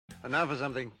And now for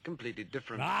something completely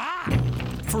different.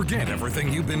 Forget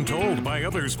everything you've been told by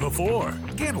others before.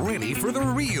 Get ready for the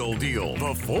real deal,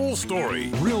 the full story.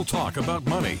 Real talk about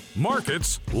money,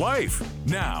 markets, life.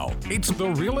 Now, it's The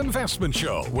Real Investment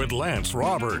Show with Lance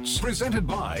Roberts, presented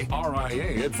by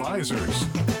RIA Advisors.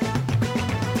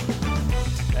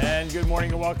 And good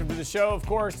morning and welcome to the show. Of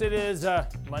course, it is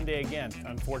Monday again,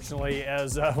 unfortunately,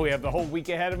 as we have the whole week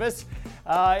ahead of us.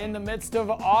 In the midst of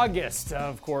August,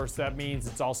 of course, that means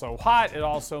it's also hot. It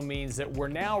also means that we're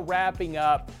now wrapping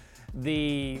up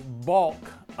the bulk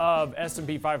of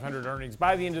S&P 500 earnings.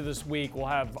 By the end of this week, we'll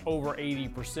have over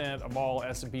 80% of all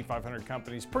S&P 500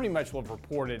 companies pretty much will have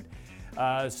reported.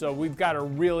 So we've got a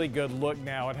really good look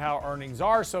now at how earnings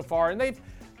are so far, and they've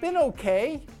been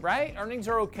okay, right? Earnings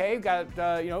are okay. We've got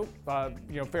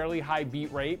fairly high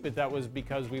beat rate, but that was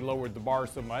because we lowered the bar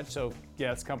so much. So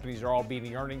yes, companies are all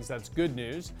beating earnings. That's good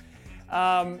news.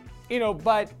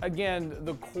 But again,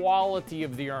 the quality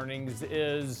of the earnings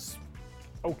is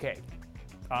okay.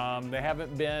 They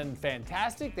haven't been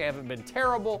fantastic. They haven't been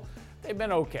terrible. They've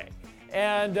been okay.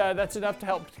 And that's enough to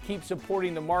help keep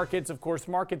supporting the markets. Of course,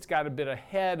 markets got a bit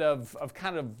ahead of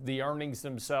kind of the earnings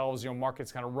themselves.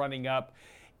 Markets kind of running up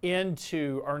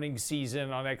into earnings season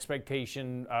on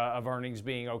expectation of earnings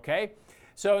being okay.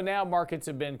 So now markets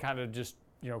have been kind of just,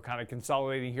 kind of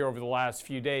consolidating here over the last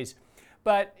few days.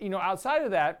 But, outside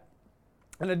of that,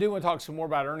 and I do want to talk some more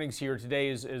about earnings here today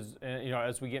as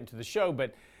we get into the show,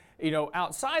 but,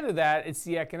 outside of that, it's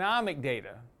the economic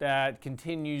data that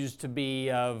continues to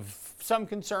be of some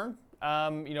concern.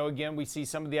 Again, we see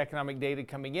some of the economic data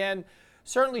coming in,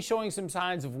 certainly showing some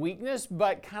signs of weakness,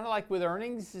 but kind of like with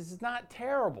earnings, it's not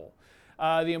terrible.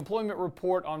 The employment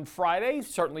report on Friday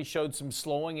certainly showed some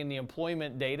slowing in the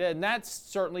employment data, and that's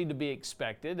certainly to be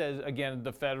expected, as again,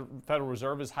 the Federal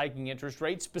Reserve is hiking interest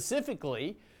rates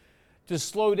specifically to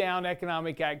slow down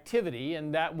economic activity,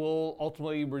 and that will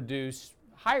ultimately reduce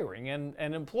hiring and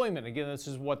employment. Again, this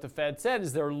is what the Fed said,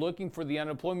 is they're looking for the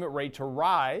unemployment rate to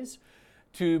rise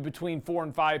to between 4%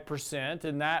 and 5%,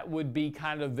 and that would be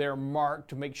kind of their mark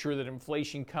to make sure that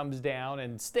inflation comes down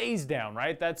and stays down,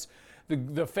 right? That's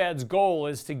the Fed's goal,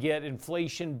 is to get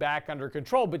inflation back under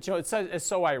control. But it's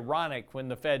so ironic when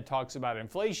the Fed talks about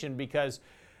inflation, because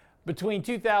between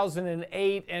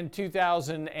 2008 and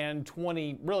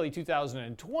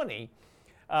 2020,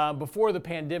 before the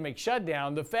pandemic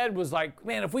shutdown, the Fed was like,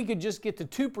 man, if we could just get to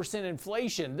 2%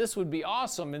 inflation, this would be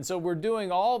awesome. And so we're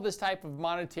doing all this type of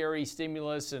monetary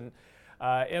stimulus and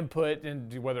input,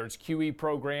 and whether it's QE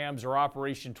programs or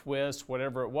Operation Twist,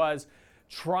 whatever it was,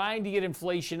 trying to get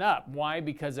inflation up. Why?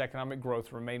 Because economic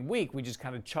growth remained weak. We just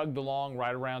kind of chugged along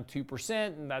right around 2%,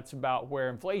 and that's about where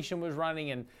inflation was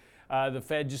running. And the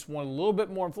Fed just wanted a little bit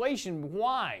more inflation.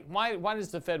 Why? Why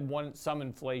does the Fed want some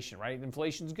inflation, right?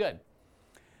 Inflation's good.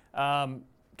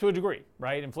 To a degree,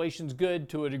 right? Inflation's good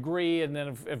to a degree, and then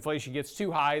if inflation gets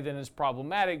too high, then it's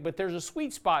problematic. But there's a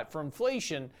sweet spot for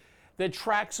inflation that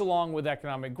tracks along with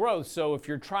economic growth. So if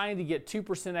you're trying to get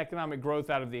 2% economic growth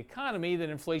out of the economy, then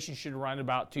inflation should run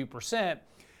about 2%.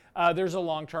 There's a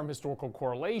long-term historical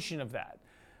correlation of that.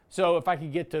 So if I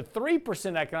could get to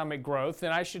 3% economic growth,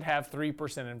 then I should have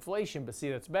 3% inflation. But see,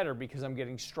 that's better because I'm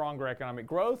getting stronger economic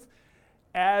growth.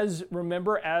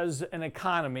 Remember, as an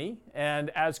economy and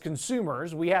as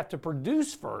consumers, we have to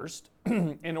produce first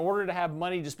in order to have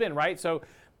money to spend, right? So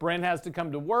Brent has to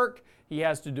come to work. He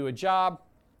has to do a job.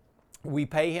 We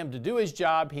pay him to do his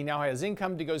job. He now has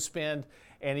income to go spend,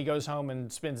 and he goes home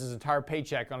and spends his entire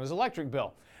paycheck on his electric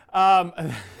bill.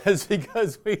 That's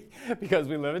because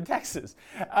we live in Texas.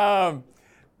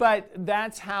 But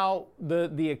that's how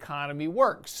the economy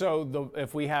works. So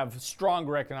if we have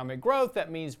stronger economic growth,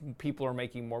 that means people are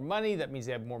making more money. That means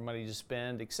they have more money to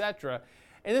spend, et cetera.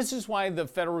 And this is why the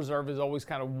Federal Reserve has always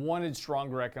kind of wanted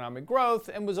stronger economic growth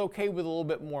and was okay with a little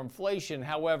bit more inflation.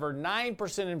 However,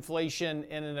 9% inflation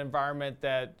in an environment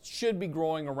that should be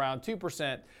growing around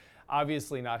 2%,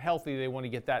 obviously not healthy. They want to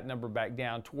get that number back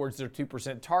down towards their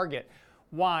 2% target.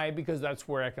 Why? Because that's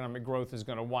where economic growth is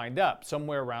going to wind up,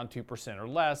 somewhere around 2% or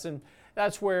less. And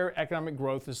that's where economic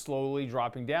growth is slowly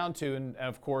dropping down to. And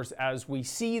of course, as we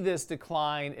see this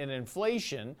decline in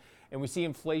inflation, and we see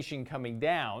inflation coming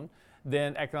down,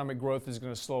 then economic growth is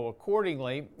going to slow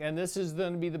accordingly. And this is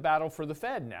going to be the battle for the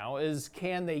Fed now, is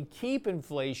can they keep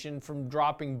inflation from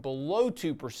dropping below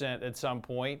 2% at some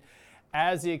point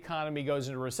as the economy goes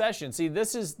into recession? See,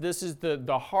 this is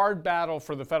the hard battle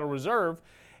for the Federal Reserve,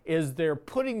 is they're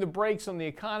putting the brakes on the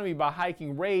economy by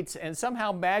hiking rates, and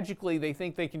somehow magically they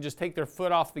think they can just take their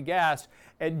foot off the gas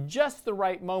at just the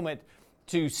right moment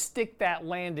to stick that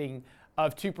landing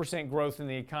of 2% growth in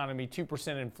the economy,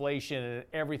 2% inflation, and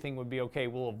everything would be okay.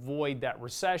 We'll avoid that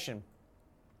recession.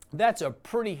 That's a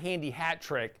pretty handy hat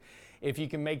trick if you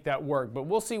can make that work. But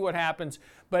we'll see what happens.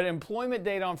 But employment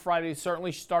data on Friday is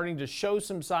certainly starting to show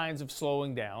some signs of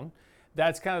slowing down.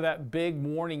 That's kind of that big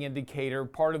warning indicator.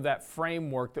 Part of that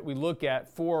framework that we look at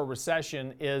for a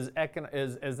recession is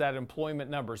that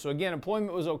employment number. So again,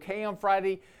 employment was okay on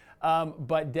Friday,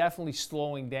 but definitely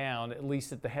slowing down, at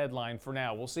least at the headline for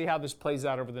now. We'll see how this plays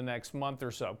out over the next month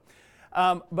or so.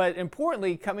 But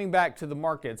importantly, coming back to the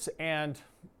markets, and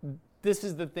this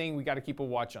is the thing we got to keep a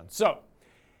watch on. So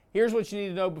here's what you need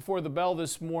to know before the bell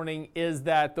this morning is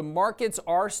that the markets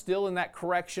are still in that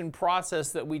correction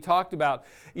process that we talked about.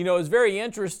 You know, it's very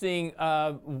interesting.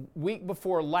 Week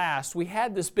before last, we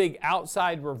had this big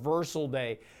outside reversal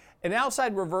day. An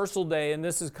outside reversal day, and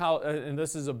this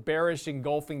is a bearish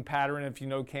engulfing pattern if you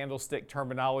know candlestick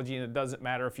terminology, and it doesn't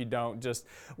matter if you don't.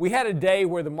 We had a day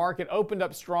where the market opened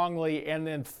up strongly and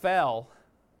then fell,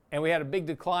 and we had a big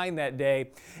decline that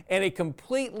day, and it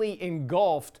completely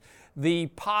engulfed the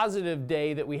positive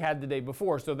day that we had the day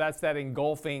before. So that's that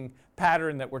engulfing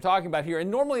pattern that we're talking about here. And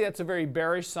normally that's a very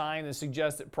bearish sign and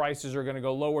suggests that prices are going to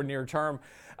go lower near term.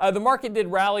 The market did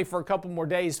rally for a couple more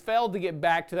days, failed to get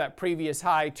back to that previous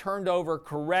high, turned over,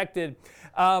 corrected.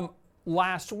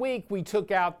 Last week, we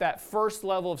took out that first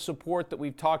level of support that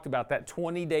we've talked about, that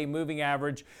 20-day moving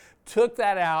average, took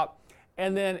that out.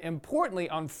 And then importantly,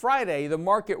 on Friday, the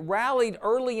market rallied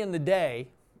early in the day,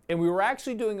 and we were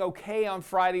actually doing okay on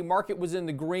Friday. Market was in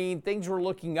the green. Things were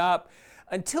looking up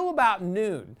until about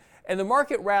noon. And the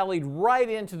market rallied right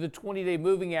into the 20-day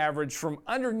moving average from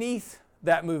underneath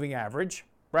that moving average,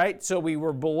 right? So we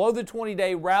were below the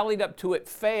 20-day, rallied up to it,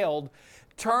 failed,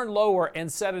 turned lower, and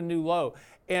set a new low.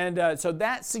 And so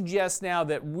that suggests now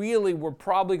that really we're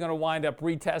probably going to wind up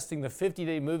retesting the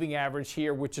 50-day moving average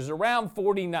here, which is around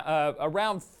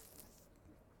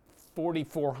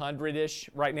 4,400-ish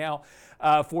right now,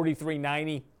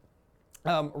 4,390.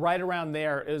 Right around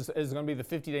there is going to be the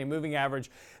 50-day moving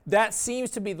average. That seems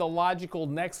to be the logical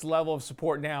next level of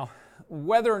support now.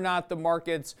 Whether or not the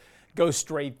markets go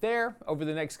straight there over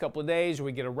the next couple of days, or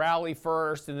we get a rally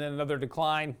first and then another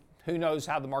decline, who knows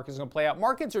how the market's going to play out.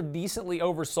 Markets are decently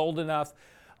oversold enough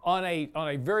on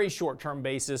a very short-term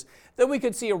basis that we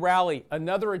could see a rally,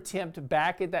 another attempt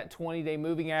back at that 20-day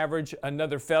moving average.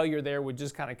 Another failure there would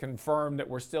just kind of confirm that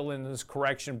we're still in this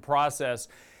correction process.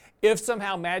 If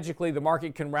somehow magically the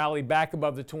market can rally back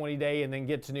above the 20-day and then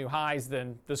get to new highs,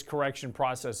 then this correction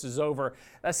process is over.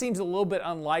 That seems a little bit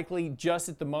unlikely just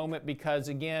at the moment because,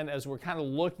 again, as we're kind of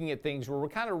looking at things, we're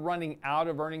kind of running out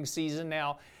of earnings season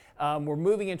now. We're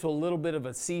moving into a little bit of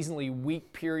a seasonally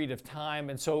weak period of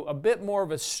time, and so a bit more of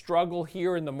a struggle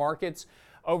here in the markets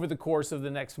over the course of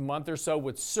the next month or so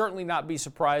would certainly not be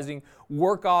surprising.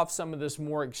 Work off some of this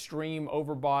more extreme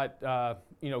overbought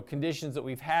conditions that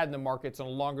we've had in the markets on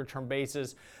a longer term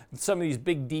basis. Some of these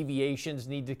big deviations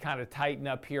need to kind of tighten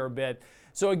up here a bit.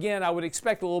 So again, I would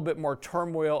expect a little bit more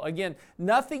turmoil. Again,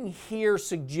 nothing here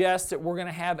suggests that we're going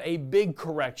to have a big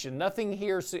correction. Nothing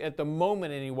here at the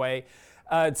moment anyway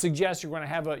suggests you're going to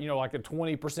have a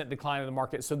 20% decline in the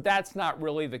market. So that's not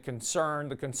really the concern.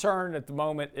 The concern at the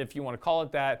moment, if you want to call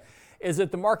it that, is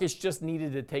that the markets just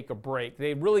needed to take a break.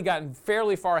 They've really gotten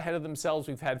fairly far ahead of themselves.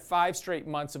 We've had 5 straight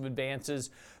months of advances.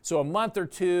 So a month or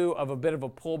two of a bit of a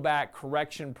pullback,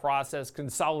 correction process,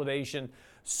 consolidation,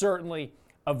 certainly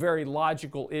a very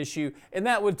logical issue. And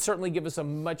that would certainly give us a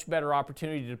much better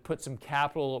opportunity to put some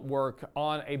capital at work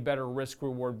on a better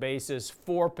risk-reward basis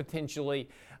for potentially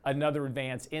another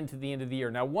advance into the end of the year.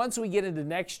 Now, once we get into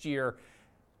next year,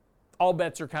 all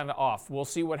bets are kind of off. We'll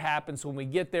see what happens when we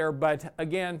get there. But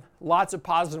again, lots of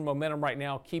positive momentum right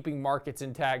now, keeping markets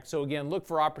intact. So again, look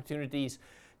for opportunities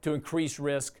to increase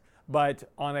risk, but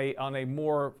on a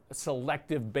more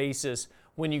selective basis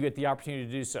when you get the opportunity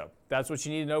to do so. That's what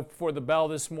you need to know before the bell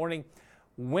this morning.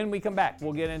 When we come back,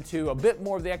 we'll get into a bit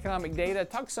more of the economic data,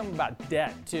 talk some about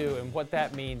debt too and what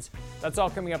that means. That's all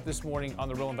coming up this morning on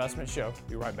The Real Investment Show.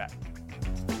 Be right back.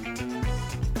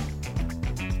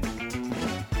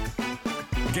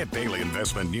 Get daily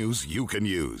investment news you can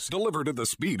use, delivered at the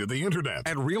speed of the internet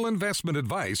at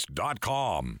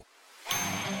realinvestmentadvice.com.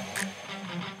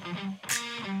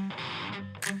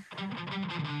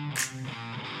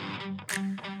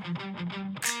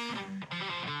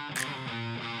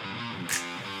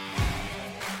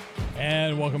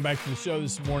 And welcome back to the show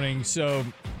this morning. So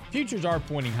futures are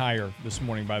pointing higher this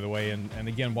morning, by the way. And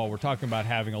again, while we're talking about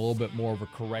having a little bit more of a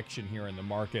correction here in the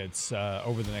markets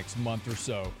over the next month or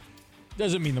so,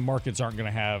 doesn't mean the markets aren't going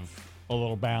to have a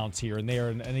little bounce here and there.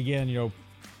 And again,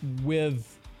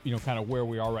 with kind of where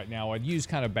we are right now, I'd use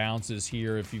kind of bounces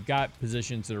here. If you've got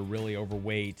positions that are really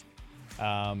overweight,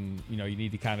 you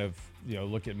need to kind of,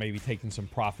 look at maybe taking some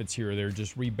profits here or there,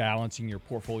 just rebalancing your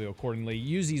portfolio accordingly.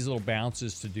 Use these little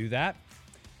bounces to do that.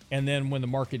 And then when the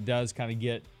market does kind of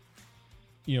get,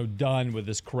 done with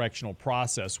this correctional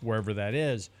process, wherever that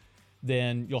is,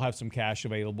 then you'll have some cash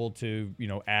available to,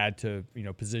 add to,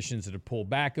 positions that have pulled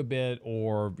back a bit,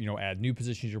 or, add new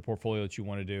positions to your portfolio that you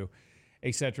want to do,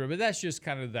 et cetera. But that's just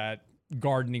kind of that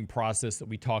gardening process that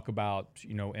we talk about,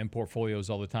 in portfolios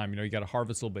all the time. You got to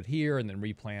harvest a little bit here and then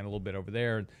replant a little bit over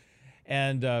there.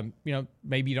 And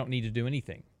maybe you don't need to do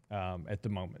anything at the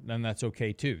moment. And that's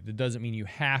okay too. That doesn't mean you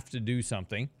have to do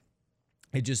something.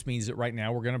 It just means that right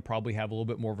now we're going to probably have a little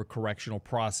bit more of a correctional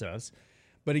process.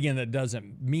 But again, that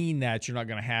doesn't mean that you're not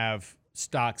going to have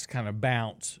stocks kind of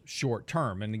bounce short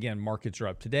term. And again, markets are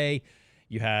up today.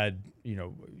 We've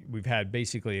had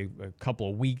basically a couple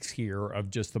of weeks here of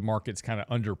just the markets kind of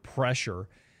under pressure.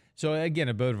 So again,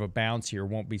 a bit of a bounce here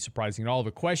won't be surprising at all.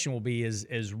 The question will be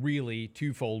is really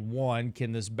twofold. One,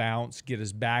 can this bounce get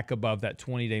us back above that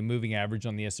 20-day moving average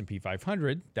on the S&P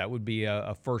 500? That would be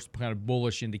a first kind of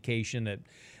bullish indication that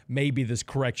maybe this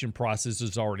correction process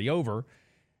is already over.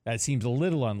 That seems a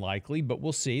little unlikely, but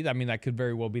we'll see. I mean, that could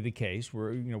very well be the case.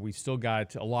 We've still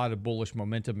got a lot of bullish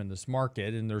momentum in this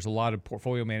market, and there's a lot of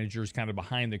portfolio managers kind of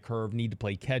behind the curve, need to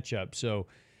play catch up. So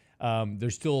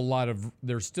there's still a lot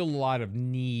of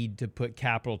need to put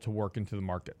capital to work into the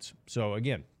markets. So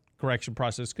again, correction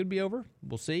process could be over.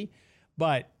 We'll see,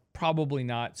 but probably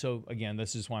not. So again,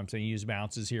 this is why I'm saying use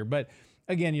bounces here. But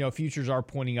again, futures are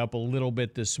pointing up a little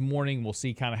bit this morning. We'll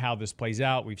see kind of how this plays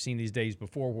out. We've seen these days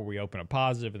before where we open up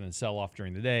positive and then sell off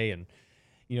during the day. And,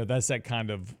 that's that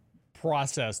kind of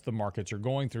process the markets are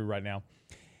going through right now.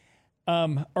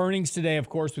 Earnings today, of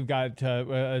course, we've got,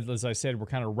 as I said, we're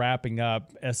kind of wrapping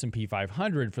up S&P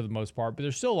 500 for the most part, but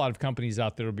there's still a lot of companies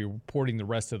out there that will be reporting the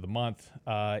rest of the month.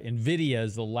 NVIDIA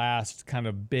is the last kind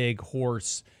of big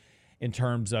horse in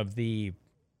terms of the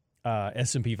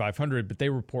S&P 500, but they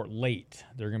report late.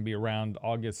 They're going to be around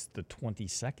August the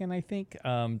 22nd, I think.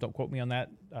 Don't quote me on that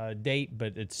date,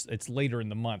 but it's later in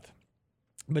the month.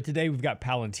 But today we've got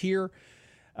Palantir,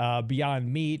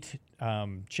 Beyond Meat,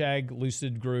 Chegg,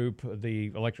 Lucid Group,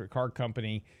 the electric car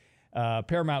company,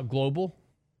 Paramount Global,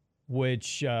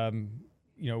 which is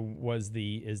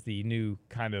the new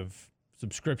kind of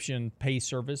subscription pay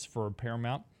service for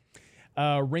Paramount.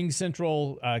 Ring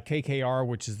Central, KKR,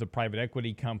 which is the private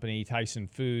equity company, Tyson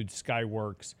Foods,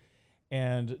 Skyworks,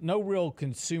 and no real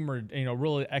consumer,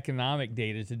 real economic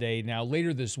data today. Now,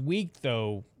 later this week,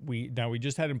 though, we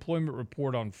just had employment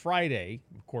report on Friday.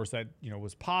 Of course, that,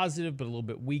 was positive, but a little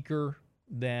bit weaker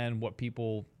than what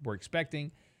people were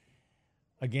expecting.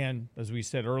 Again, as we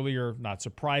said earlier, not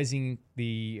surprising,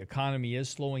 the economy is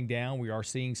slowing down. We are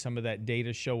seeing some of that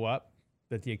data show up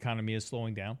that the economy is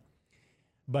slowing down.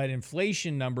 But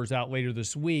inflation numbers out later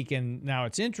this week. And now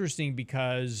it's interesting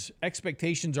because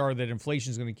expectations are that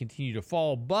inflation is going to continue to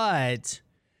fall. But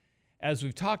as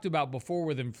we've talked about before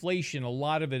with inflation, a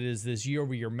lot of it is this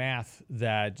year-over-year math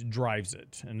that drives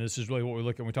it. And this is really what we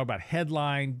look at when we talk about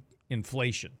headline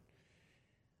inflation.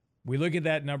 We look at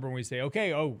that number and we say,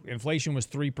 okay, inflation was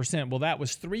 3%. Well, that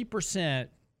was 3%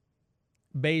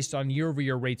 based on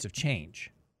year-over-year rates of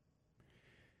change.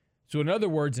 So in other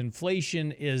words,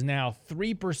 inflation is now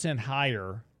 3%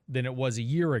 higher than it was a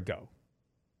year ago.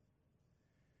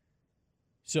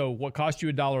 So what cost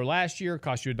you $1 last year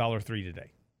cost you $1.03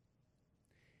 today.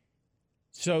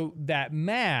 So that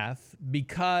math,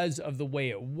 because of the way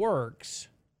it works,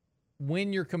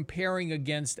 when you're comparing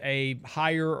against a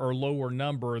higher or lower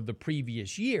number the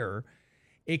previous year,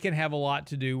 it can have a lot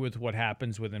to do with what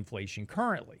happens with inflation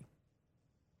currently.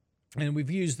 And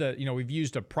we've used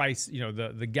a price,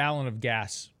 the gallon of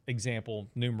gas example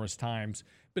numerous times,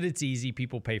 but it's easy.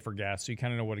 People pay for gas, so you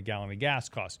kind of know what a gallon of gas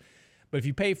costs. But if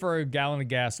you pay for a gallon of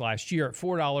gas last year at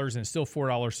 $4 and it's still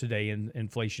 $4 today, and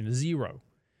inflation is zero.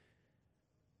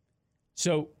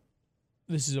 So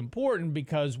this is important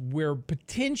because we're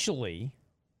potentially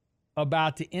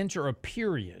about to enter a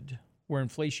period where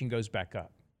inflation goes back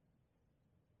up.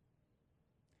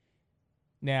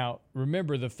 Now,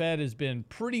 remember, the Fed has been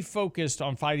pretty focused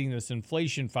on fighting this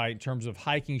inflation fight in terms of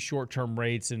hiking short-term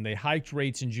rates, and they hiked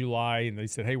rates in July, and they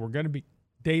said, hey, we're going to be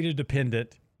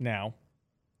data-dependent now,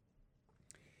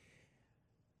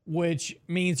 which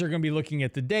means they're going to be looking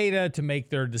at the data to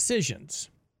make their decisions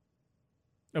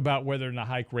about whether or not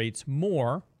hike rates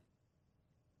more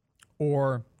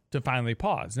or to finally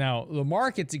pause. Now, the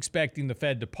market's expecting the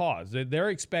Fed to pause. They're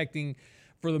expecting,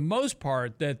 for the most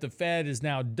part, that the Fed is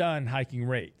now done hiking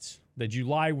rates, that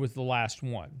July was the last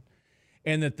one.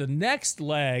 and that the next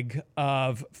leg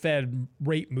of Fed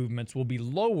rate movements will be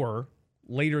lower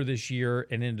later this year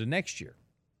and into next year.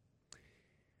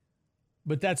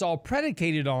 But that's all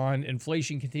predicated on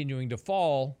inflation continuing to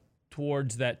fall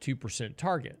towards that 2%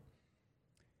 target.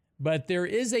 But there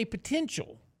is a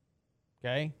potential,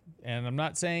 okay? And I'm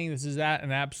not saying this is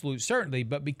an absolute certainty,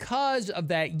 but because of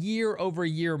that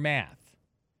year-over-year math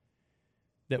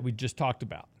that we just talked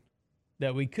about,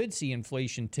 that we could see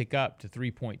inflation tick up to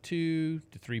 3.2 to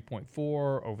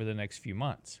 3.4 over the next few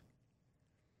months.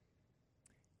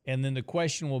 And then the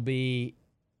question will be,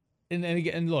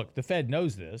 and look, the Fed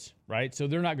knows this, right? So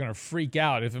they're not going to freak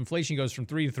out. If inflation goes from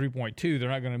 3 to 3.2, they're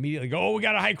not going to immediately go, oh, we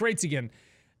got to hike rates again.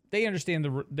 They understand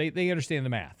they understand the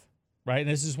math, right? And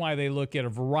this is why they look at a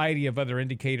variety of other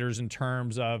indicators in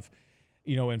terms of,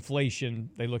 inflation.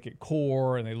 They look at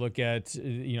core, and they look at,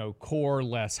 core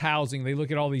less housing. They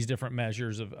look at all these different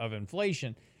measures of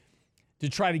inflation to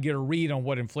try to get a read on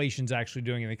what inflation's actually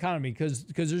doing in the economy, because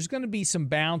there's going to be some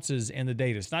bounces in the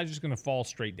data. It's not just going to fall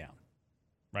straight down.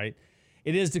 Right?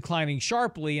 It is declining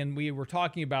sharply, and we were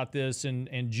talking about this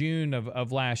in June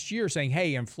of last year, saying,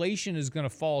 hey, inflation is going to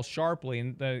fall sharply.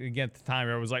 And again, at the time,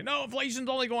 everyone was like, no, inflation's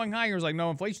only going higher. It was like, no,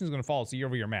 inflation's going to fall. It's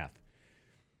year-over-year math.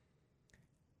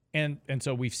 And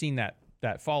so we've seen that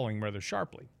falling rather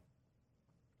sharply.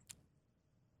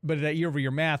 But that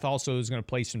year-over-year math also is going to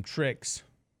play some tricks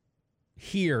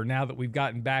here now that we've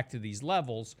gotten back to these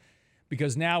levels,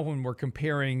 because now when we're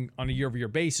comparing on a year-over-year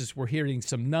basis, we're hearing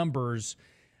some numbers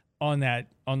on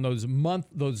those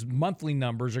monthly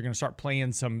numbers are going to start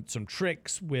playing some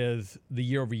tricks with the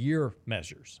year-over-year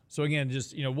measures. So again,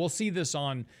 just we'll see this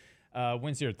on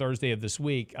Wednesday or Thursday of this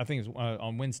week. I think it's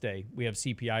on Wednesday we have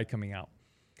CPI coming out.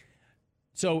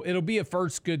 So it'll be a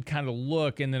first good kind of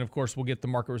look, and then of course we'll get the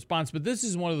market response. But this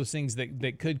is one of those things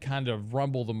that could kind of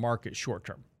rumble the market short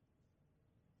term.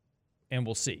 And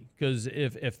we'll see, because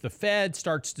if the Fed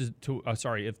starts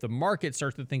if the market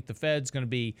starts to think the Fed's going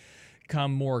to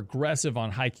become more aggressive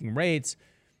on hiking rates,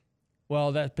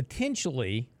 well, that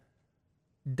potentially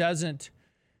doesn't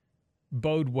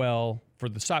bode well for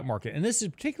the stock market. And this is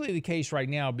particularly the case right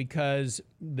now because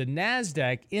the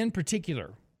NASDAQ in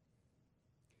particular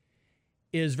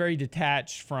is very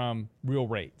detached from real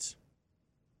rates.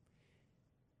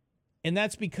 And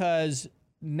that's because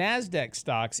NASDAQ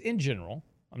stocks in general,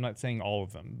 I'm not saying all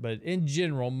of them, but in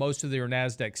general, most of their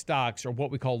NASDAQ stocks are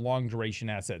what we call long duration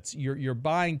assets. You're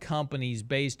buying companies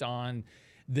based on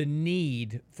the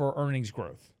need for earnings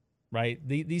growth, right?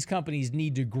 These companies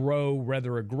need to grow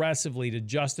rather aggressively to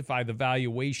justify the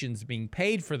valuations being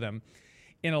paid for them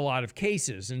in a lot of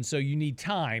cases. And so you need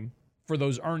time for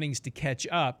those earnings to catch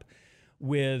up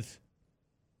with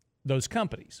those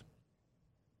companies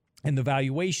and the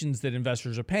valuations that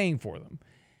investors are paying for them.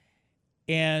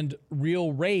 And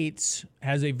real rates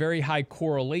has a very high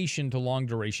correlation to long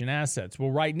duration assets. Well,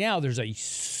 right now there's a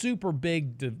super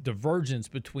big divergence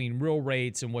between real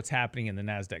rates and what's happening in the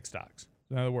NASDAQ stocks.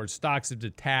 In other words, stocks have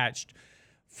detached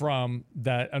from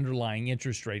that underlying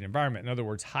interest rate environment. In other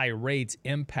words, high rates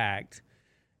impact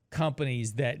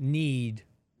companies that need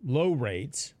low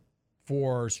rates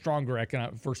for stronger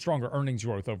earnings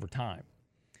growth over time.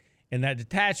 And that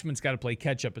detachement's got to play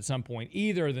catch up at some point.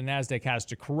 Either the NASDAQ has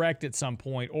to correct at some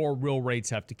point or real rates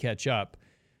have to catch up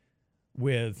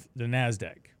with the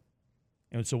NASDAQ.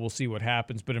 And so we'll see what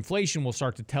happens. But inflation will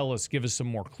start to give us some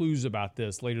more clues about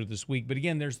this later this week. But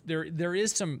again, there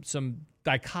is some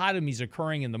dichotomies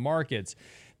occurring in the markets.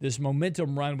 This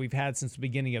momentum run we've had since the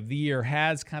beginning of the year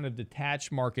has kind of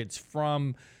detached markets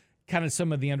from kind of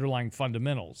some of the underlying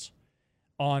fundamentals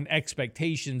on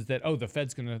expectations that, the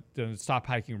Fed's going to stop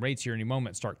hiking rates here any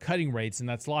moment, start cutting rates, and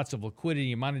that's lots of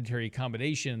liquidity and monetary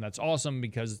accommodation. That's awesome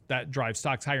because that drives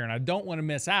stocks higher, and I don't want to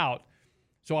miss out,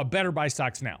 so I better buy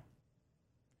stocks now.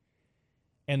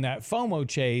 And that FOMO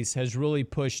chase has really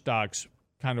pushed stocks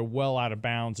kind of well out of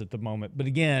bounds at the moment. But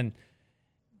again,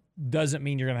 doesn't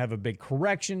mean you're going to have a big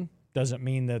correction. Doesn't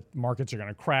mean that markets are going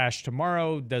to crash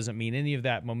tomorrow. Doesn't mean any of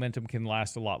that momentum can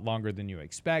last a lot longer than you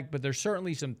expect. But there's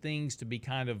certainly some things to be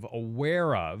kind of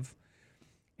aware of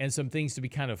and some things to be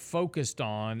kind of focused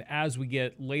on as we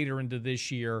get later into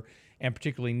this year and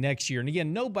particularly next year. And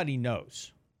again, nobody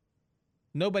knows.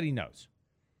 Nobody knows.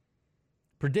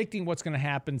 Predicting what's going to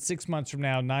happen 6 months from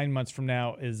now, 9 months from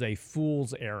now is a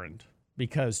fool's errand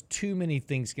because too many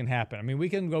things can happen. I mean, we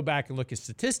can go back and look at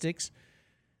statistics.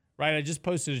 Right, I just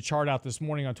posted a chart out this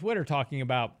morning on Twitter talking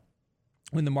about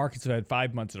when the markets have had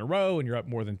 5 months in a row and you're up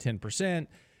more than 10%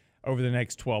 over the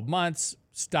next 12 months,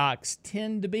 stocks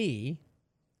tend to be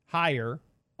higher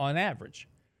on average.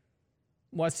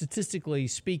 Well, statistically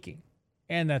speaking,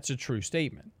 and that's a true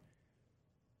statement.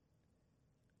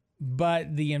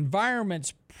 But the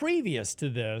environments previous to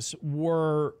this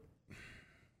were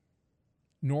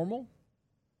normal,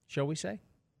 shall we say?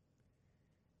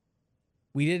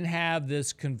 We didn't have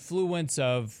this confluence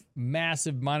of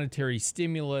massive monetary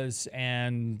stimulus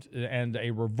and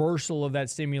a reversal of that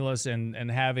stimulus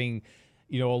and having,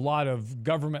 a lot of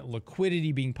government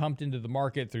liquidity being pumped into the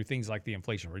market through things like the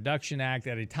Inflation Reduction Act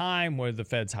at a time where the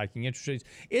Fed's hiking interest rates.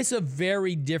 It's a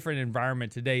very different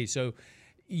environment today. So,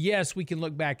 yes, we can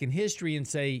look back in history and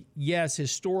say, yes,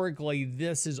 historically,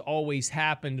 this has always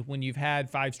happened when you've had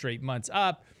 5 straight months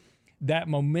up. That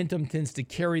momentum tends to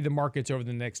carry the markets over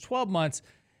the next 12 months.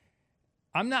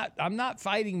 I'm not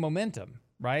fighting momentum,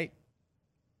 right?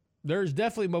 There's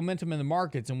definitely momentum in the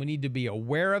markets, and we need to be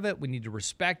aware of it. We need to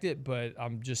respect it, but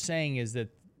I'm just saying is that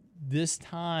this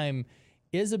time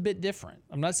is a bit different.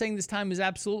 I'm not saying this time is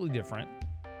absolutely different.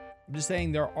 I'm just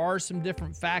saying there are some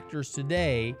different factors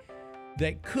today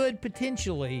that could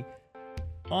potentially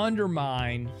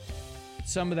undermine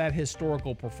some of that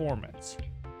historical performance.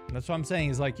 And that's what I'm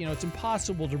saying is it's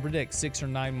impossible to predict 6 or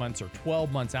 9 months or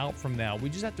 12 months out from now. We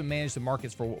just have to manage the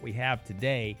markets for what we have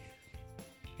today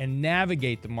and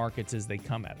navigate the markets as they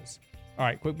come at us. All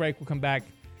right, quick break. We'll come back.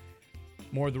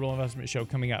 More of the Real Investment Show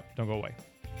coming up. Don't go away.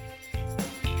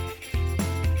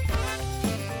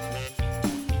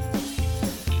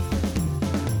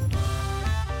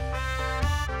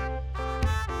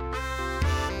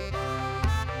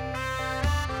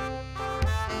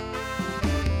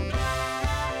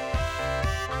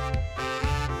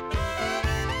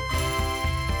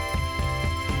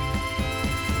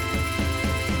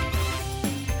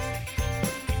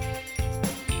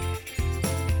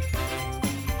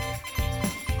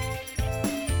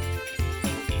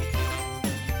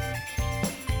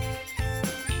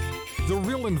 The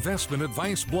Real Investment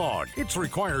Advice blog. It's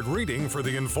required reading for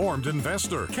the informed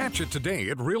investor. Catch it today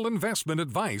at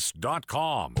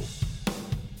realinvestmentadvice.com.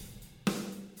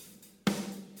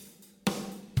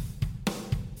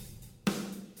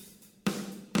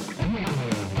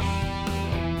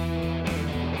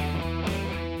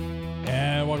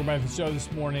 And welcome back to the show this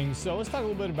morning. So let's talk a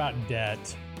little bit about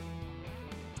debt,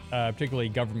 particularly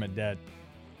government debt.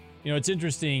 It's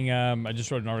interesting. I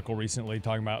just wrote an article recently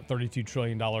talking about $32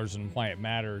 trillion and why it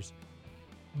matters.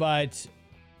 But,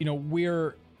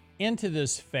 we're into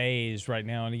this phase right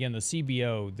now. And again, the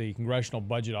CBO, the Congressional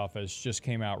Budget Office, just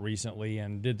came out recently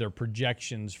and did their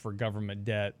projections for government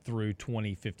debt through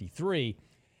 2053.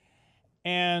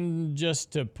 And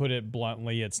just to put it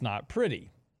bluntly, it's not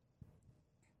pretty.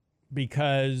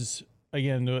 Because,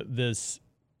 again, this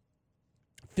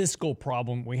fiscal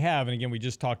problem we have, and again, we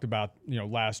just talked about,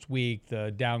 last week,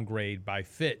 the downgrade by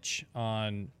Fitch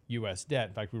on U.S. debt.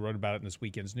 In fact, we wrote about it in this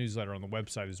weekend's newsletter on the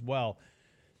website as well.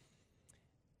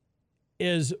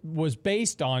 Was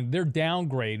based on their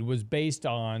downgrade was based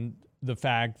on the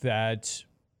fact that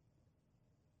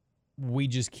we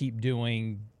just keep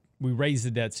we raise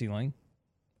the debt ceiling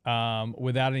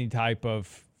without any type of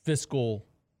fiscal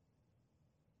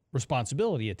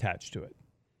responsibility attached to it.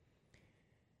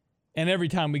 And every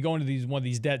time we go into one of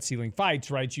these debt ceiling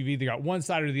fights, right, you've either got one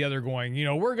side or the other going,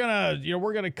 we're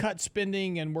gonna cut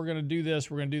spending and we're gonna do this,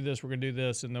 we're gonna do this, we're gonna do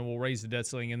this, and then we'll raise the debt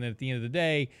ceiling. And then at the end of the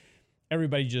day,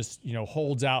 everybody just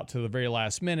holds out to the very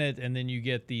last minute, and then you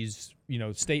get these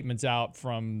statements out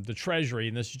from the Treasury,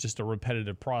 and this is just a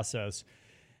repetitive process.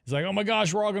 It's like, oh my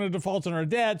gosh, we're all going to default on our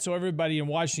debt. So everybody in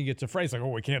Washington gets afraid. It's like, oh,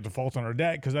 we can't default on our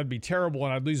debt because that'd be terrible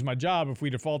and I'd lose my job if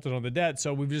we defaulted on the debt.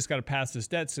 So we've just got to pass this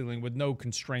debt ceiling with no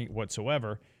constraint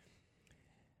whatsoever.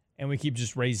 And we keep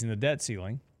just raising the debt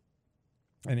ceiling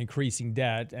and increasing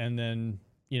debt. And then,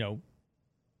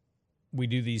 we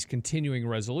do these continuing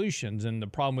resolutions. And the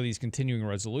problem with these continuing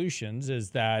resolutions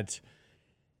is that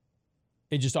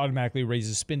it just automatically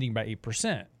raises spending by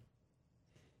 8%.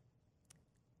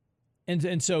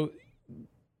 And so,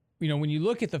 when you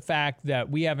look at the fact that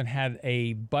we haven't had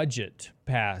a budget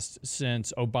passed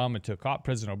since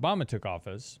President Obama took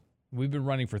office, we've been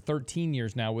running for 13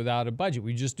 years now without a budget.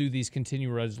 We just do these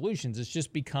continuing resolutions. It's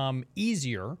just become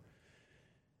easier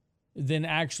than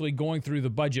actually going through the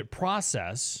budget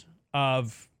process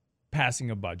of passing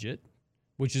a budget,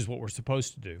 which is what we're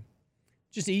supposed to do.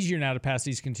 Just easier now to pass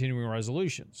these continuing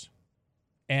resolutions.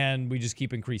 And we just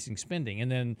keep increasing spending. And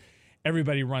then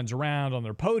everybody runs around on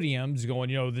their podiums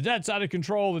going, the debt's out of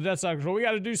control, we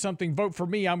got to do something, vote for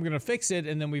me, I'm going to fix it,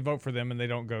 and then we vote for them and they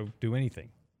don't go do anything,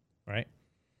 right?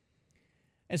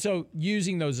 And so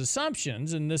using those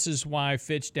assumptions, and this is why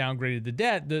Fitch downgraded the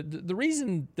debt, the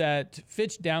reason that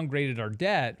Fitch downgraded our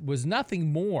debt was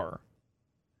nothing more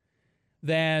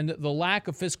than the lack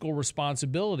of fiscal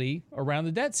responsibility around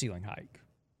the debt ceiling hike.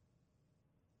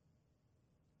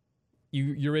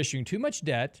 You're issuing too much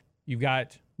debt. You've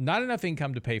got not enough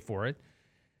income to pay for it.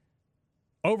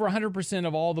 Over 100%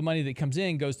 of all the money that comes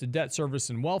in goes to debt service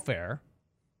and welfare.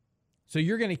 So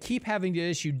you're going to keep having to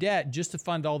issue debt just to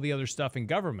fund all the other stuff in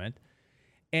government.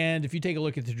 And if you take a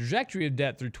look at the trajectory of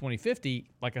debt through 2050,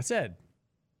 like I said,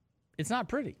 it's not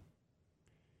pretty.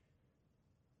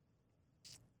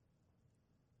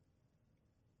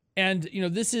 And,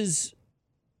 this is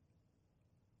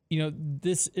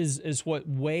what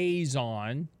weighs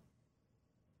on,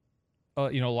 a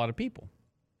lot of people.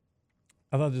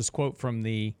 I thought this quote from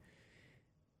the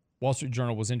Wall Street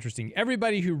Journal was interesting.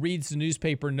 Everybody who reads the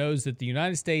newspaper knows that the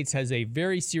United States has a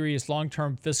very serious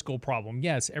long-term fiscal problem.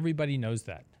 Yes, everybody knows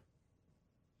that.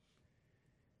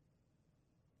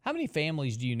 How many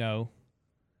families do you know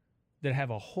that have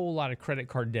a whole lot of credit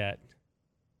card debt,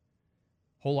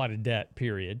 whole lot of debt,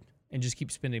 period, and just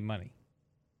keep spending money?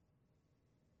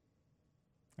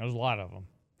 There's a lot of them.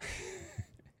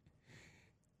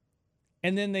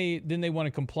 And then they want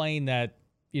to complain that,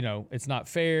 it's not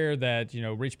fair that,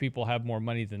 rich people have more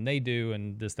money than they do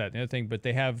and this, that, and the other thing, but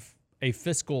they have a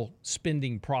fiscal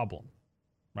spending problem,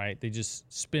 right? They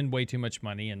just spend way too much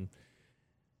money and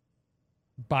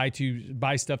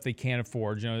buy stuff they can't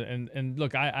afford, and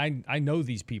look, I know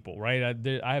these people, right?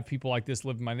 I have people like this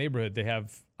live in my neighborhood.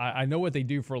 I know what they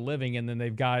do for a living, and then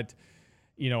they've got,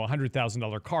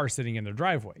 $100,000 car sitting in their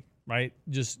driveway, right?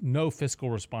 Just no fiscal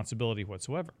responsibility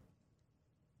whatsoever.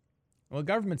 Well,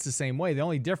 government's the same way. The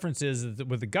only difference is that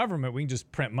with the government, we can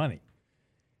just print money.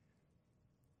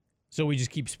 So we just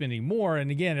keep spending more.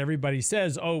 And again, everybody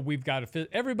says, oh,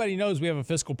 everybody knows we have a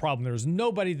fiscal problem. There's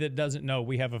nobody that doesn't know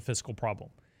we have a fiscal problem.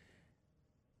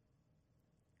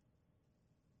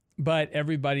 But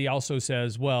everybody also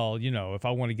says, well, if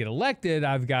I want to get elected,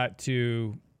 I've got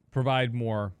to provide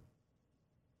more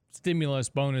stimulus,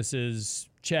 bonuses,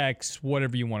 checks,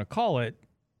 whatever you want to call it,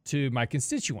 to my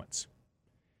constituents.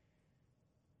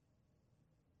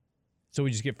 So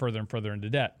we just get further and further into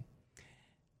debt.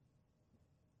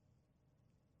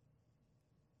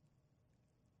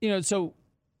 So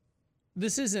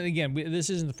this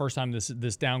isn't the first time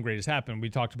this downgrade has happened. We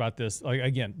talked about this.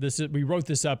 We wrote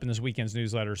this up in this weekend's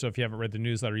newsletter. So if you haven't read the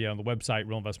newsletter yet on the website,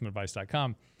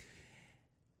 realinvestmentadvice.com,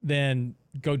 then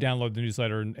go download the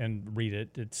newsletter and read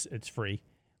it. It's free.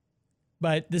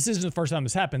 But this isn't the first time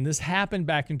this happened. This happened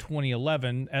back in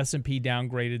 2011. S&P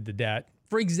downgraded the debt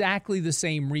for exactly the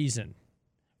same reason,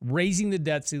 raising the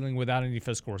debt ceiling without any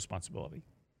fiscal responsibility.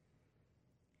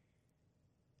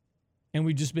 And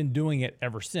we've just been doing it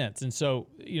ever since. And so,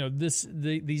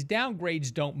 these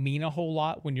downgrades don't mean a whole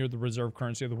lot when you're the reserve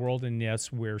currency of the world. And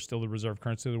yes, we're still the reserve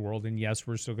currency of the world. And yes,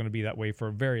 we're still going to be that way for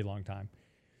a very long time.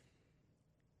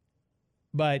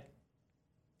 But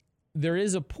there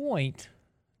is a point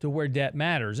to where debt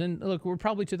matters. And look, we're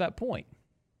probably to that point.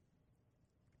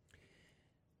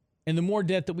 And the more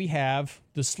debt that we have,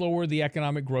 the slower the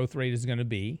economic growth rate is going to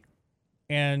be.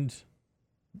 And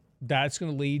that's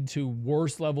going to lead to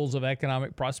worse levels of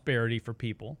economic prosperity for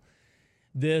people.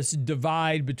 This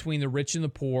divide between the rich and the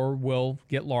poor will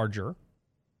get larger,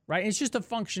 right? It's just a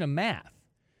function of math.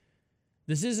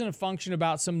 This isn't a function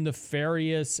about some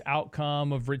nefarious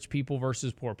outcome of rich people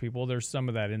versus poor people. There's some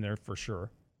of that in there for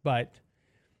sure. But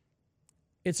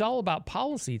it's all about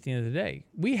policy at the end of the day.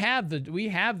 We have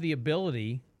the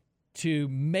ability to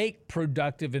make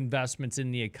productive investments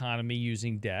in the economy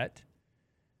using debt,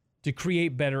 to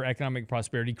create better economic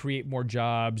prosperity, create more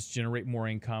jobs, generate more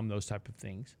income, those type of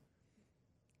things.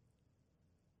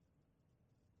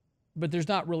 But there's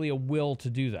not really a will to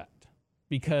do that,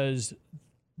 because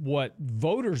what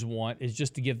voters want is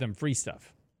just to give them free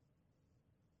stuff.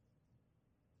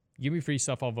 Give me free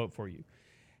stuff, I'll vote for you.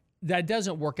 That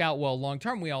doesn't work out well long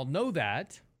term. We all know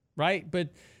that, right? But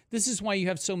this is why you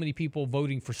have so many people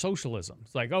voting for socialism.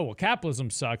 It's like, oh, well,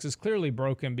 capitalism sucks. It's clearly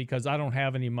broken because I don't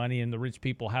have any money and the rich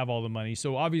people have all the money.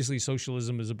 So obviously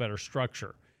socialism is a better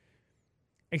structure.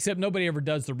 Except nobody ever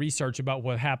does the research about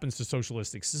what happens to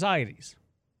socialistic societies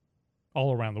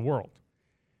all around the world.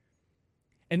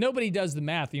 And nobody does the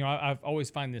math. I've always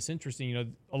find this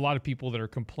interesting. A lot of people that are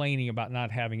complaining about not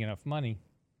having enough money,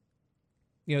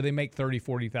 they make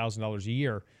 $30,000, $40,000 a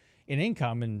year in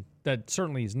income, and that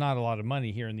certainly is not a lot of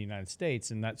money here in the United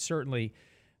States, and that certainly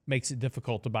makes it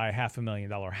difficult to buy a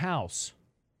 $500,000 house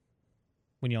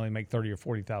when you only make $30,000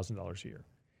 or $40,000 a year.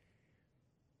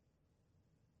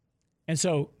 And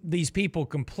so these people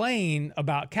complain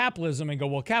about capitalism and go,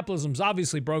 well, capitalism's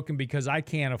obviously broken because I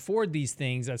can't afford these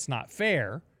things. That's not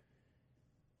fair.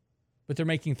 But they're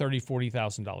making $30,000,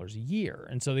 $40,000 a year.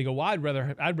 And so they go, well, I'd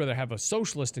rather have a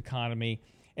socialist economy.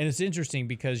 And it's interesting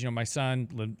because, my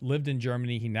son lived in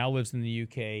Germany. He now lives in the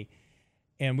UK.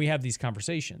 And we have these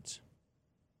conversations.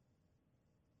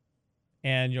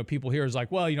 And, people here is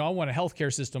like, well, I want a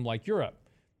healthcare system like Europe.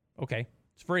 Okay,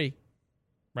 it's free,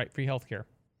 right? Free healthcare,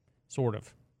 sort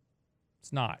of.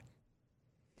 It's not.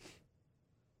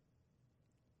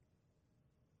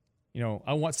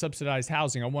 I want subsidized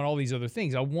housing. I want all these other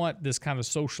things. I want this kind of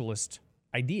socialist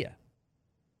idea.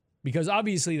 Because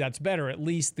obviously that's better. At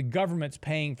least the government's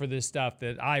paying for this stuff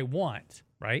that I want,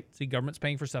 right? See, government's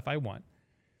paying for stuff I want.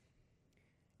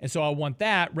 And so I want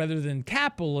that rather than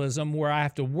capitalism where I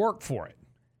have to work for it.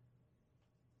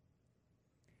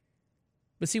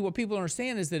 But see, what people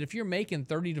understand is that if you're making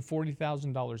 $30,000 to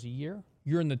 $40,000 a year,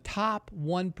 you're in the top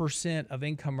 1% of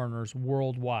income earners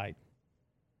worldwide.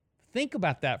 Think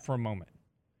about that for a moment.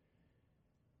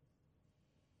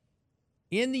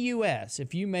 In the U.S.,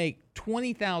 if you make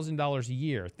 $20,000 a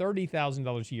year,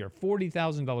 $30,000 a year,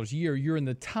 $40,000 a year, you're in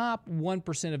the top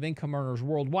 1% of income earners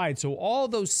worldwide. So all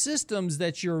those systems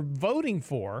that you're voting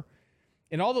for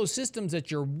and all those systems that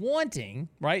you're wanting,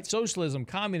 right? Socialism,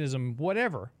 communism,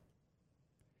 whatever.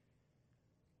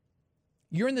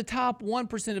 You're in the top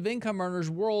 1% of income earners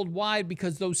worldwide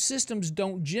because those systems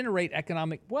don't generate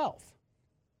economic wealth.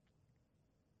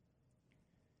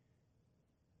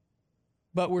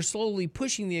 But we're slowly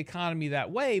pushing the economy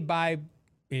that way by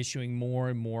issuing more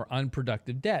and more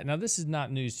unproductive debt. Now, this is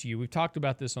not news to you. We've talked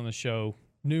about this on the show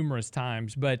numerous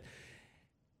times, but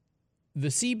the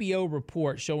CBO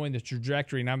report showing the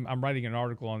trajectory, and I'm writing an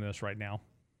article on this right now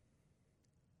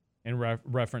in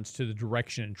reference to the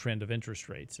direction and trend of interest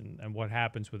rates and what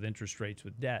happens with interest rates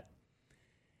with debt.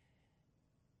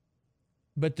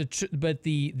 But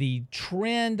the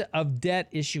trend of debt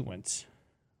issuance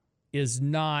is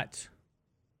not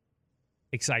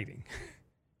exciting,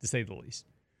 to say the least.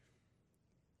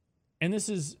 And this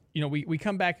is, we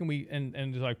come back and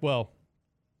it's like, well,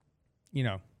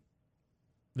 this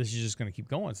is just going to keep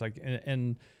going. It's like,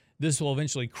 and this will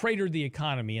eventually crater the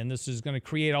economy, and this is going to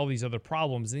create all these other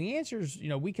problems. And the answer is,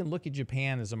 we can look at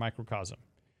Japan as a microcosm.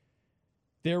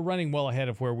 They're running well ahead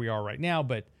of where we are right now,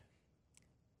 but,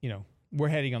 we're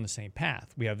heading on the same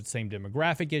path. We have the same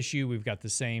demographic issue. We've got the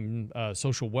same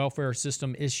social welfare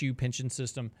system issue, pension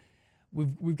system.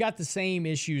 We've got the same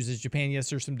issues as Japan. Yes,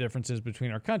 there's some differences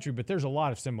between our country, but there's a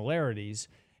lot of similarities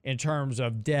in terms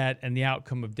of debt and the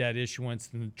outcome of debt issuance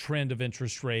and the trend of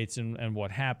interest rates and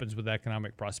what happens with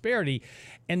economic prosperity.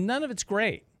 And none of it's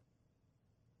great.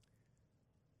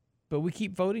 But we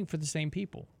keep voting for the same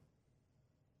people.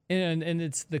 And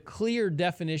it's the clear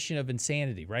definition of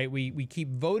insanity, right? We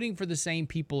keep voting for the same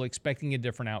people expecting a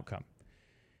different outcome.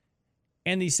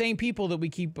 And these same people that we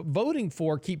keep voting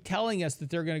for keep telling us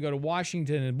that they're going to go to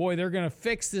Washington and, boy, they're going to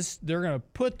fix this. They're going to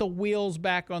put the wheels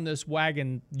back on this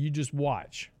wagon. You just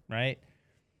watch, right?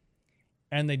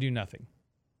 And they do nothing.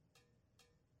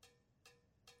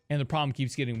 And the problem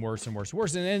keeps getting worse and worse and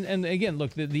worse. And again,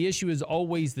 look, the issue is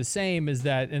always the same, is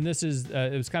that, and this is,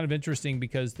 it was kind of interesting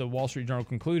because the Wall Street Journal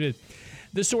concluded,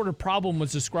 this sort of problem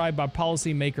was described by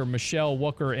policymaker Michelle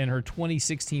Wucker in her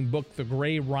 2016 book, The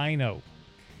Gray Rhino,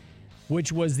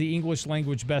 which was the English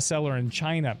language bestseller in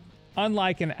China.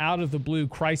 Unlike an out-of-the-blue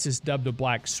crisis dubbed a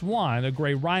black swan, a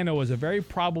gray rhino is a very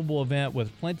probable event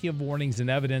with plenty of warnings and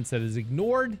evidence that is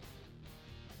ignored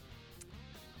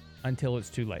until it's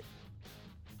too late.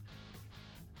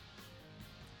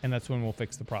 And that's when we'll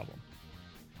fix the problem.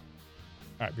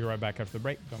 All right, be right back after the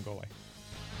break. Don't go away.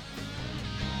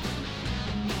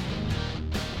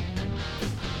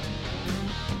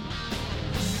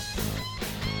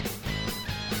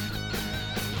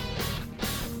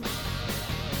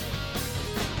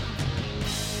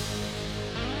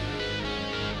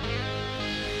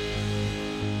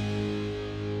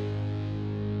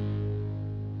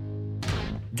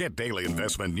 Get daily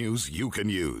investment news you can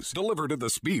use, delivered at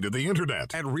the speed of the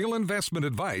internet at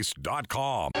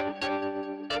realinvestmentadvice.com.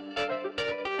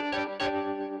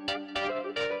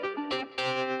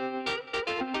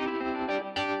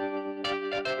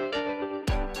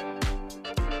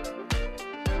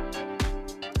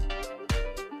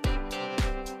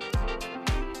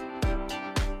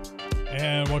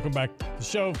 And welcome back to the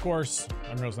show, of course.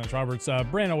 I'm Real Lance Roberts.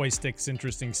 Brent always sticks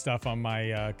interesting stuff on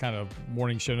my kind of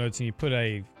morning show notes, and you put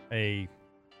a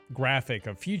graphic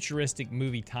of futuristic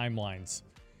movie timelines.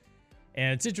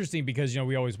 And it's interesting because,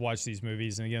 we always watch these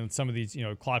movies. And again, some of these,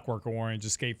 Clockwork Orange,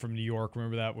 Escape from New York.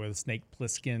 Remember that with Snake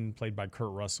Plissken, played by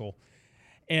Kurt Russell.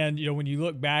 And, when you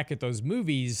look back at those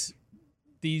movies,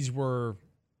 these were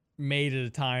made at a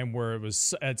time where it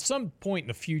was at some point in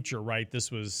the future, right?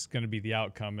 This was going to be the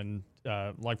outcome. And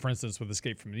like, for instance, with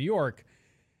Escape from New York,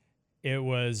 it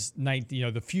was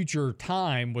the future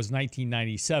time was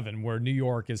 1997, where New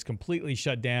York is completely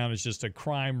shut down. It's just a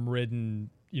crime-ridden,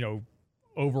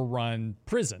 overrun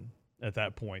prison at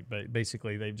that point. But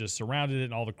basically, they've just surrounded it,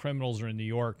 and all the criminals are in New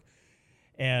York.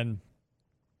 And,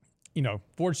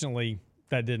 fortunately,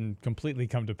 that didn't completely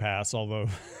come to pass, although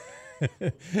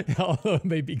it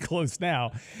may be close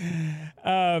now.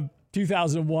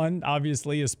 2001,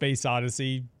 obviously, A Space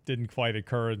Odyssey didn't quite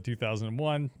occur in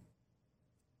 2001.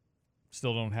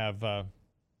 Still don't have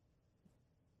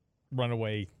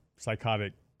runaway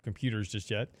psychotic computers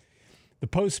just yet. The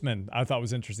Postman, I thought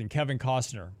was interesting. Kevin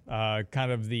Costner,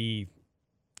 kind of the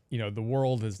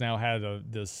world has now had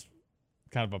this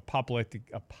kind of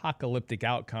apocalyptic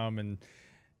outcome, and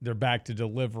they're back to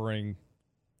delivering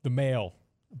the mail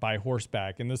by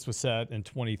horseback. And this was set in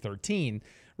 2013.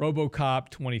 RoboCop,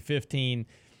 2015.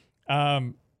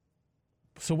 So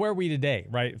where are we today,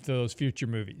 right? For those future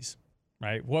movies.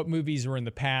 Right? What movies were in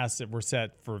the past that were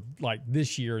set for like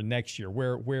this year and next year?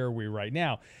 Where are we right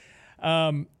now?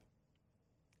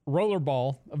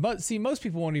 Rollerball. But see, most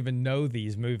people won't even know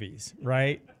these movies,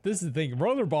 right? This is the thing.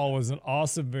 Rollerball was an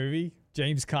awesome movie.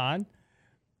 James Caan,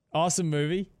 awesome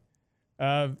movie.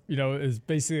 Is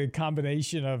basically a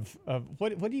combination of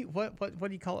what do you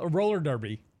call it? A roller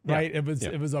derby, right? Yeah.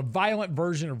 It was a violent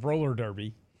version of roller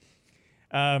derby.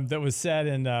 That was set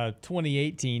in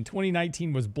 2018.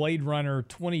 2019 was Blade Runner.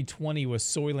 2020 was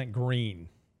Soylent Green,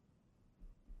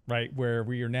 right? Where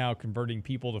we are now converting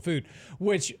people to food,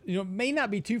 which may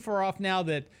not be too far off now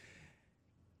that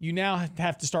you now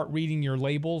have to start reading your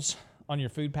labels on your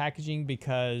food packaging,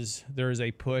 because there is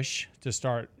a push to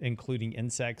start including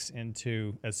insects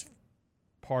as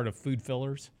part of food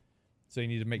fillers. So you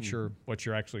need to make sure what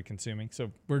you're actually consuming.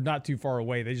 So we're not too far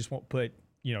away. They just won't put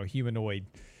humanoid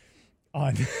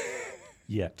on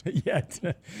yet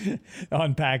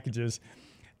on packages.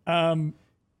 But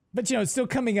it's still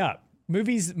coming up.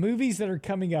 Movies that are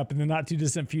coming up in the not too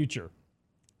distant future.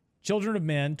 Children of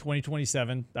Men,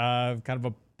 2027, kind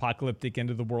of apocalyptic end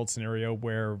of the world scenario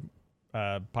where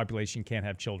population can't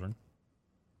have children.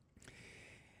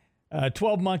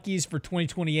 12 Monkeys for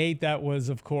 2028. That was,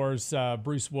 of course,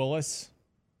 Bruce Willis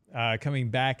coming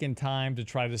back in time to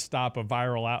try to stop a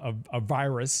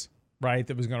virus, right,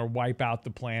 that was going to wipe out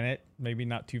the planet. Maybe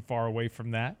not too far away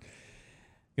from that,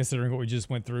 considering what we just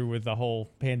went through with the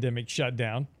whole pandemic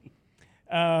shutdown.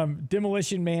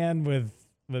 Demolition Man with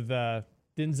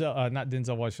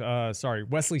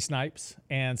Wesley Snipes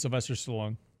and Sylvester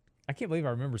Stallone. I can't believe I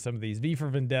remember some of these. V for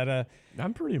Vendetta.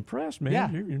 I'm pretty impressed, man.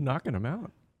 Yeah. You're knocking them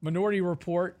out. Minority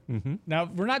Report. Mm-hmm. Now,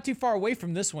 we're not too far away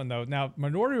from this one, though. Now,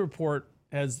 Minority Report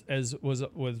was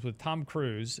with Tom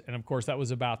Cruise, and of course that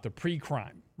was about the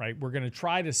pre-crime, right? We're going to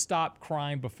try to stop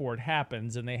crime before it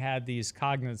happens, and they had these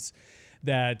cognates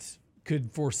that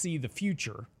could foresee the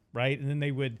future, right? And then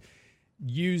they would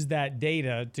use that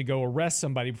data to go arrest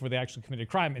somebody before they actually committed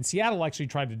crime. And Seattle actually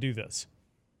tried to do this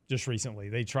just recently.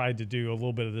 They tried to do a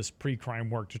little bit of this pre-crime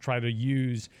work to try to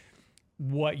use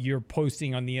what you're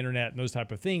posting on the internet and those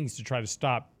type of things to try to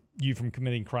stop you from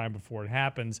committing crime before it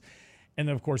happens. And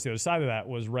then, of course, the other side of that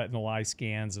was retinal eye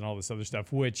scans and all this other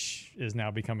stuff, which is now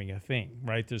becoming a thing,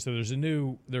 right? So there's a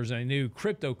new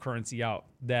cryptocurrency out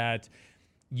that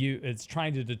it's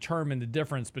trying to determine the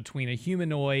difference between a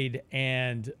humanoid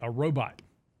and a robot,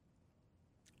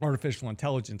 artificial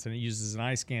intelligence, and it uses an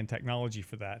eye scan technology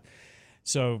for that.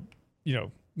 So,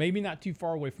 maybe not too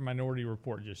far away from Minority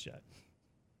Report just yet.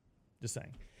 Just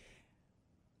saying.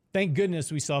 Thank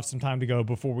goodness we still have some time to go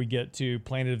before we get to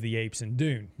Planet of the Apes and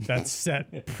Dune. That's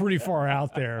set pretty far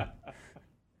out there.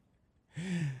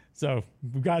 So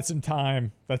we've got some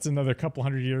time. That's another couple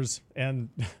hundred years. And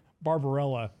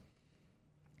Barbarella.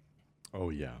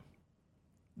 Oh, yeah.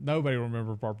 Nobody will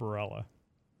remember Barbarella.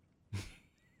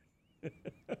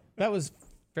 That was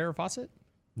Farrah Fawcett?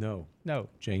 No.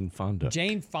 Jane Fonda,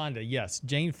 yes.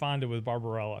 Jane Fonda with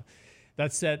Barbarella.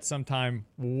 That's set sometime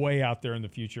way out there in the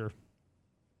future.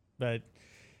 But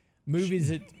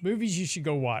movies you should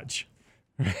go watch.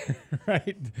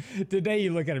 Right? Today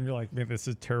you look at them, you're like, man, this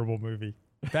is a terrible movie.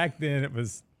 Back then it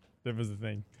was a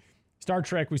thing. Star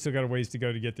Trek, we still got a ways to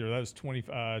go to get there. That was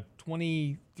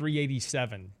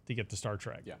 2387 to get to Star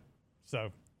Trek. Yeah. So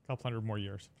a couple hundred more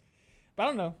years. But I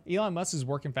don't know. Elon Musk is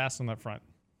working fast on that front.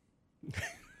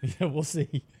 We'll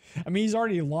see. I mean, he's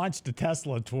already launched a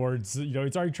Tesla towards, he's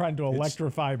already trying to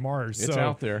electrify Mars. It's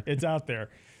out there. It's out there.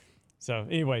 So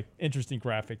anyway, interesting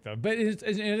graphic though. But it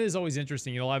is always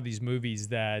interesting. A lot of these movies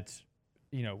that,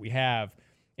 we have.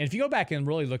 And if you go back and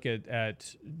really look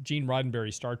at Gene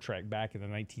Roddenberry's Star Trek back in the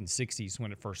 1960s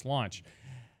when it first launched,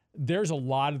 there's a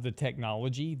lot of the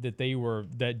technology that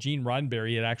Gene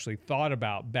Roddenberry had actually thought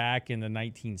about back in the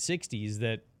 1960s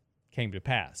that came to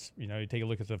pass. You take a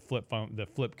look at the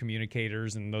flip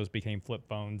communicators, and those became flip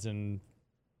phones, and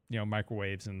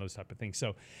microwaves and those type of things.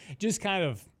 So just kind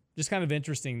of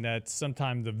interesting that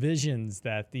sometimes the visions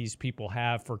that these people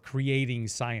have for creating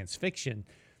science fiction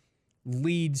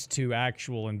leads to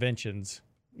actual inventions,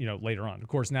 later on. Of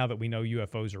course, now that we know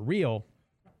UFOs are real,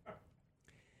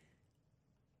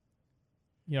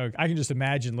 I can just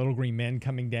imagine little green men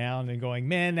coming down and going,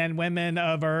 "Men and women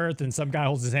of Earth," and some guy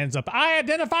holds his hands up, "I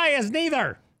identify as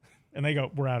neither." And they go,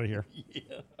 "We're out of here."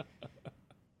 Yeah.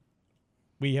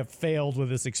 We have failed with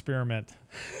this experiment.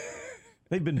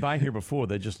 They've been by here before.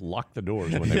 They just locked the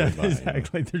doors when they went by.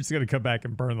 Exactly. They're just going to come back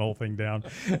and burn the whole thing down.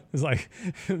 It's like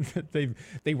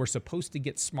they were supposed to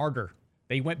get smarter.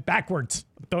 They went backwards.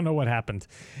 Don't know what happened.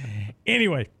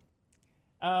 Anyway,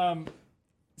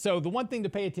 so the one thing to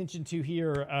pay attention to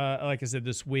here, like I said,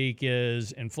 this week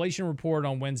is inflation report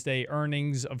on Wednesday,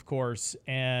 earnings, of course,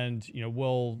 and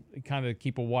we'll kind of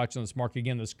keep a watch on this market.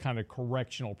 Again, this kind of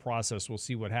correctional process. We'll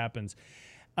see what happens.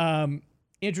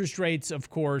 Interest rates, of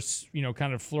course,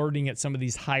 kind of flirting at some of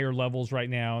these higher levels right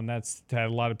now, and that's had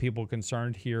a lot of people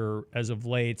concerned here as of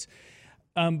late.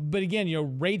 But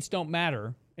again, rates don't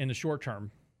matter in the short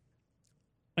term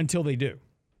until they do.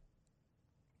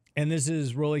 And this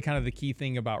is really kind of the key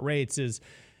thing about rates is,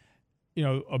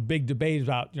 a big debate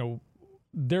about,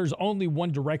 there's only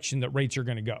one direction that rates are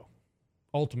going to go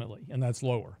ultimately, and that's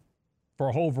lower for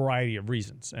a whole variety of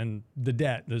reasons. And the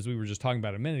debt, as we were just talking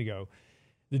about a minute ago,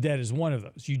 the debt is one of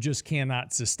those. You just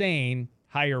cannot sustain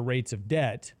higher rates of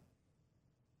debt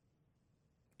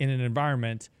in an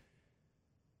environment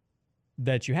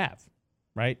that you have,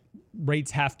 right?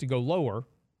 Rates have to go lower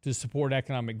to support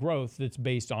economic growth that's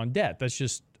based on debt. That's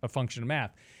just a function of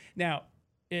math. Now,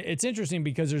 it's interesting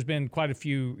because there's been quite a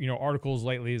few, articles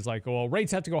lately. It's like, well,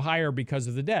 rates have to go higher because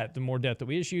of the debt. The more debt that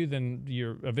we issue, then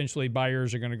eventually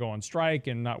buyers are going to go on strike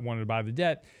and not want to buy the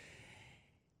debt.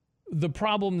 The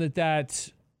problem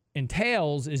that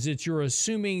entails is that you're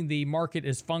assuming the market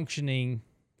is functioning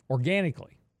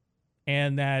organically,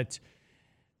 and that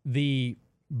the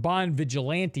bond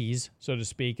vigilantes, so to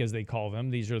speak, as they call them,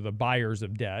 these are the buyers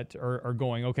of debt, are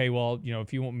going, okay, well,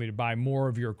 if you want me to buy more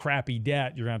of your crappy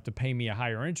debt, you're going to have to pay me a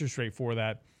higher interest rate for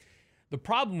that. The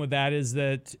problem with that is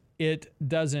that it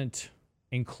doesn't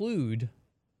include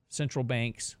central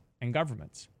banks and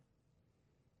governments.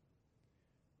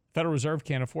 Federal Reserve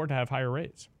can't afford to have higher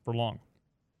rates for long.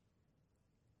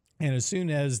 And as soon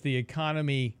as the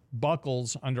economy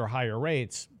buckles under higher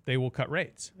rates, they will cut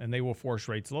rates and they will force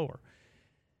rates lower.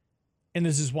 And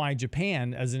this is why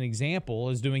Japan, as an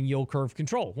example, is doing yield curve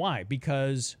control. Why?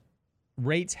 Because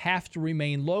rates have to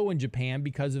remain low in Japan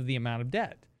because of the amount of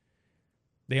debt.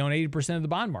 They own 80% of the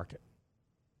bond market.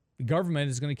 The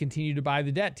government is going to continue to buy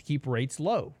the debt to keep rates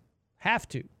low. Have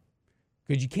to.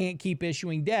 Because you can't keep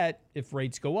issuing debt if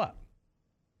rates go up.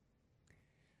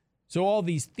 So all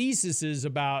these theses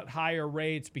about higher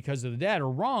rates because of the debt are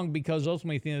wrong, because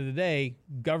ultimately at the end of the day,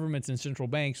 governments and central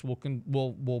banks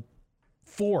will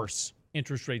force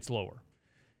interest rates lower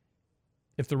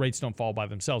if the rates don't fall by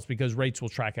themselves, because rates will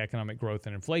track economic growth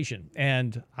and inflation,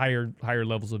 and higher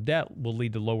levels of debt will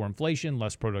lead to lower inflation,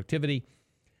 less productivity,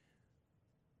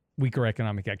 weaker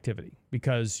economic activity,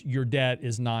 because your debt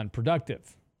is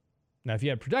non-productive. Now, if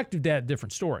you have productive debt,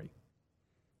 different story,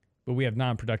 but we have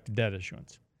non-productive debt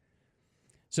issuance.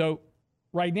 So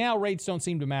right now, rates don't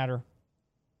seem to matter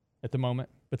at the moment,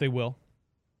 but they will,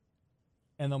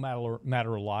 and they'll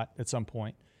matter a lot at some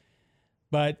point.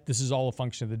 But this is all a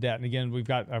function of the debt. And again,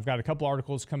 I've got a couple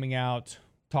articles coming out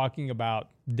talking about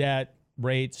debt,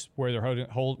 rates, where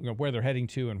they're heading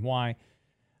to, and why.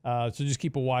 So just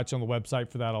keep a watch on the website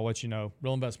for that. I'll let you know.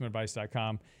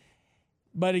 realinvestmentadvice.com.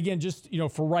 But again, just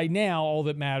for right now, all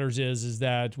that matters is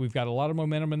that we've got a lot of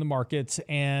momentum in the markets,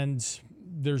 and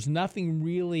there's nothing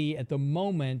really at the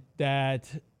moment that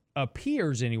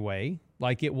appears anyway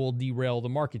like it will derail the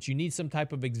markets. You need some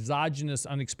type of exogenous,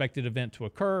 unexpected event to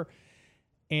occur,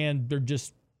 and there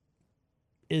just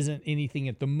isn't anything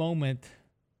at the moment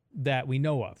that we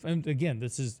know of. And again,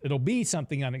 it'll be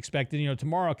something unexpected.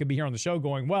 Tomorrow I could be here on the show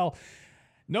going, well,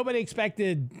 nobody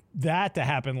expected that to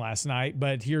happen last night,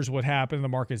 but here's what happened. The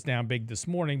market's down big this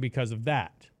morning because of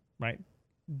that, right?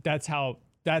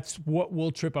 That's what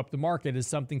will trip up the market, is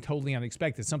something totally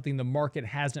unexpected, something the market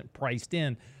hasn't priced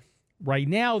in. Right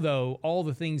now, though, all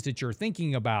the things that you're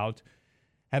thinking about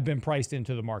have been priced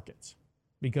into the markets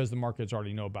because the markets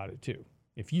already know about it too.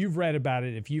 If you've read about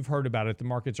it, if you've heard about it, the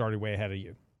market's already way ahead of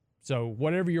you. So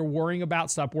whatever you're worrying about,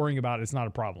 stop worrying about it. It's not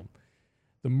a problem.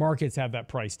 The markets have that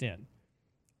priced in.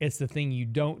 It's the thing you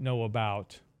don't know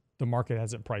about, the market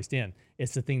hasn't priced in.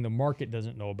 It's the thing the market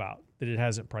doesn't know about, that it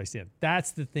hasn't priced in.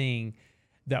 That's the thing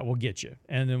that will get you.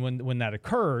 And then when that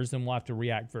occurs, then we'll have to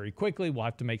react very quickly. We'll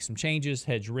have to make some changes,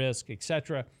 hedge risk,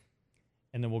 etc.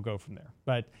 And then we'll go from there.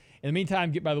 But in the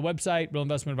meantime, get by the website,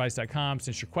 realinvestmentadvice.com.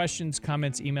 Send your questions,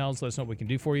 comments, emails. Let us know what we can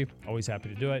do for you. Always happy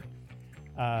to do it.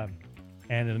 And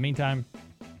in the meantime,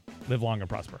 live long and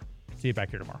prosper. See you back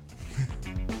here tomorrow.